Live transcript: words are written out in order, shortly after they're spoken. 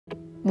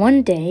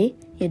One day,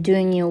 you're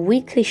doing your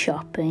weekly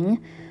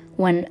shopping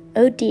when,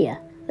 oh dear,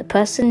 the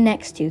person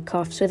next to you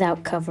coughs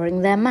without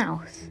covering their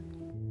mouth.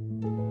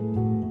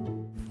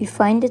 You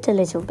find it a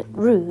little bit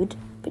rude,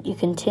 but you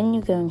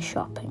continue going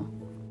shopping.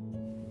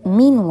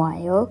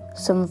 Meanwhile,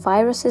 some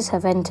viruses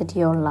have entered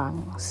your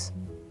lungs,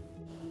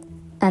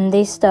 and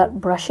they start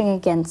brushing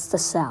against the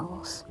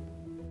cells.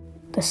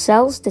 The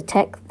cells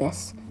detect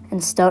this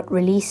and start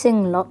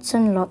releasing lots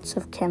and lots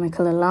of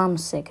chemical alarm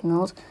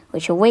signals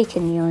which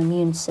awaken your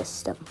immune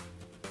system.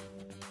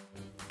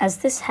 As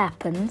this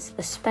happens,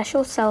 a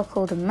special cell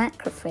called a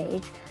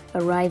macrophage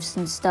arrives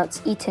and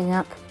starts eating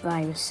up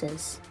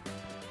viruses.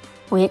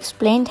 We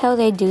explained how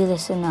they do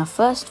this in our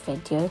first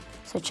video,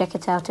 so check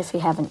it out if you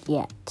haven't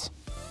yet.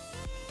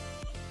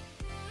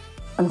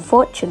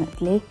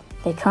 Unfortunately,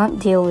 they can't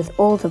deal with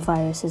all the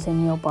viruses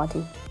in your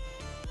body.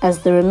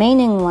 As the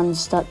remaining ones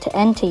start to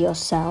enter your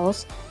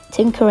cells,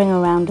 tinkering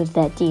around with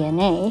their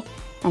DNA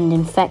and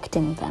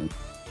infecting them.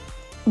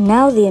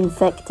 Now the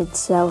infected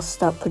cells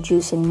start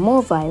producing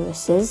more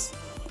viruses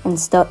and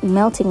start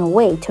melting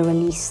away to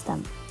release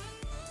them.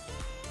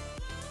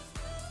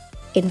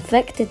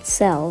 Infected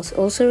cells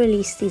also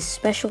release these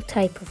special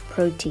type of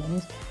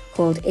proteins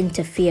called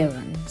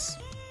interferons.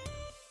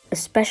 A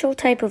special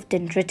type of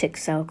dendritic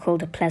cell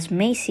called a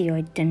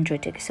plasmacioid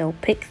dendritic cell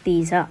pick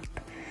these up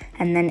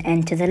and then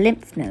enter the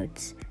lymph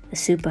nodes, the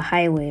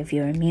superhighway of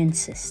your immune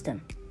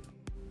system.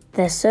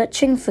 They're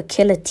searching for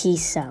killer T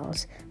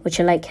cells, which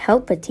are like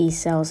helper T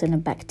cells in a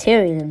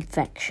bacterial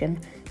infection,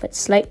 but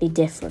slightly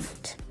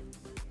different.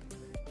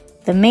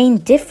 The main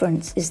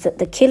difference is that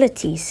the killer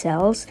T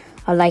cells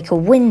are like a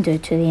window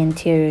to the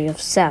interior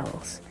of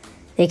cells.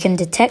 They can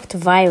detect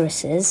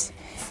viruses,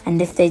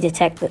 and if they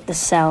detect that the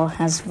cell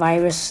has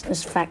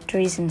virus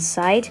factories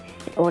inside,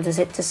 it orders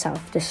it to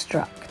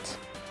self-destruct.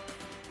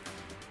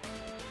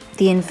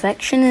 The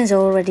infection is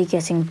already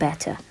getting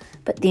better,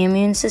 but the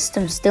immune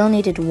system still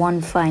needed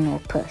one final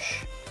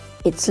push.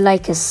 It's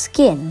like a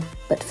skin,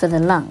 but for the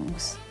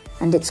lungs,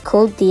 and it's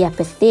called the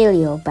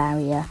epithelial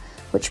barrier,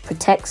 which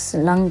protects the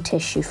lung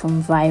tissue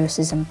from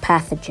viruses and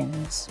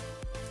pathogens.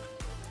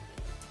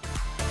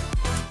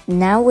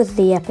 Now with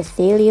the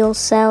epithelial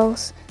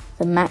cells,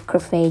 the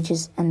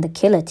macrophages and the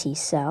killer T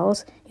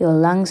cells, your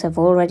lungs have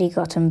already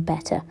gotten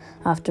better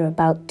after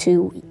about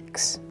 2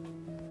 weeks.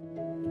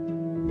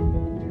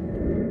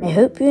 I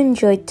hope you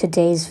enjoyed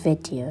today's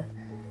video.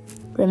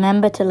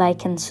 Remember to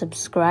like and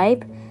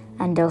subscribe,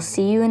 and I'll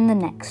see you in the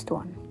next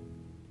one.